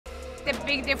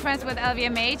big difference with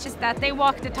LVMH is that they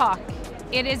walk the talk.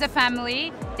 It is a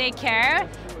family, they care,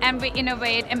 and we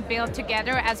innovate and build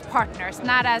together as partners,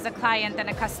 not as a client and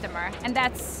a customer. And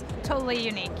that's totally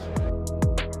unique.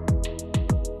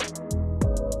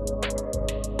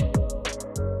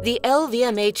 The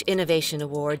LVMH Innovation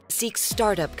Award seeks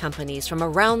startup companies from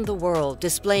around the world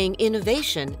displaying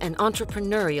innovation and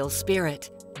entrepreneurial spirit.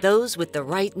 Those with the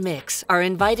right mix are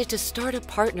invited to start a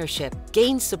partnership,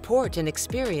 gain support and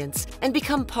experience, and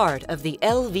become part of the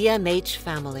LVMH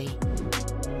family.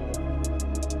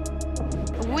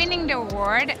 Winning the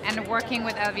award and working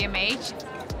with LVMH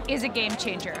is a game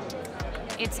changer.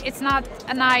 It's not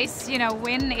a nice,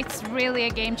 win, it's really a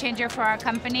game changer for our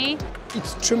company.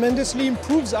 It tremendously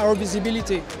improves our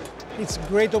visibility. It's a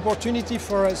great opportunity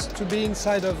for us to be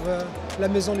inside of La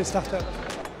Maison des Startups.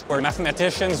 We're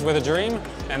mathematicians with a dream,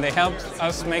 and they help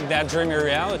us make that dream a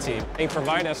reality. They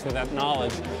provide us with that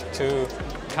knowledge to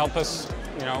help us,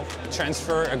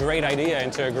 transfer a great idea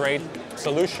into a great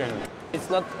solution. It's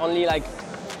not only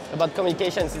about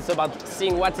communications, it's about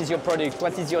seeing what is your product,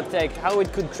 what is your tech, how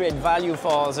it could create value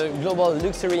for the global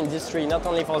luxury industry, not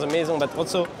only for the Maison, but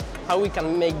also how we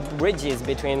can make bridges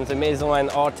between the Maison and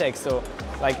our tech. So,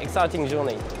 exciting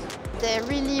journey. They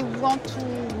really want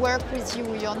to work with you.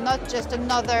 You're not just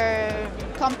another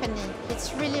company.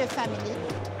 It's really a family.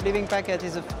 Living Packet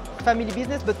is a family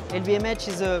business, but LVMH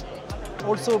is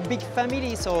also a big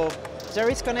family, so there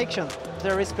is connection.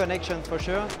 There is connection for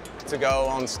sure. To go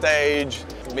on stage,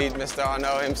 meet Mr.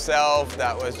 Arnault himself,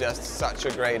 that was just such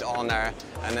a great honor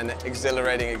and an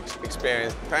exhilarating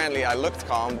experience. Apparently I looked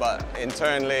calm, but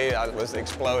internally I was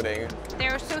exploding.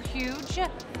 They're so huge,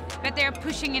 but they're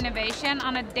pushing innovation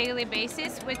on a daily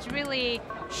basis, which really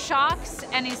shocks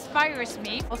and inspires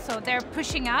me. Also, they're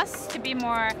pushing us to be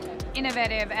more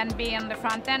innovative and be on the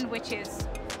front end, which is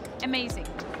amazing.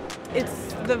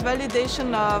 It's the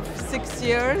validation of 6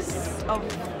 years of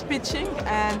pitching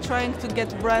and trying to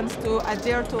get brands to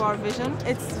adhere to our vision.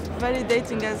 It's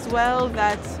validating as well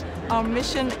that our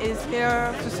mission is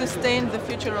here to sustain the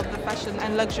future of the fashion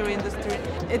and luxury industry.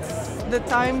 It's the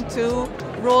time to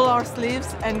roll our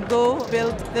sleeves and go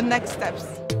build the next steps.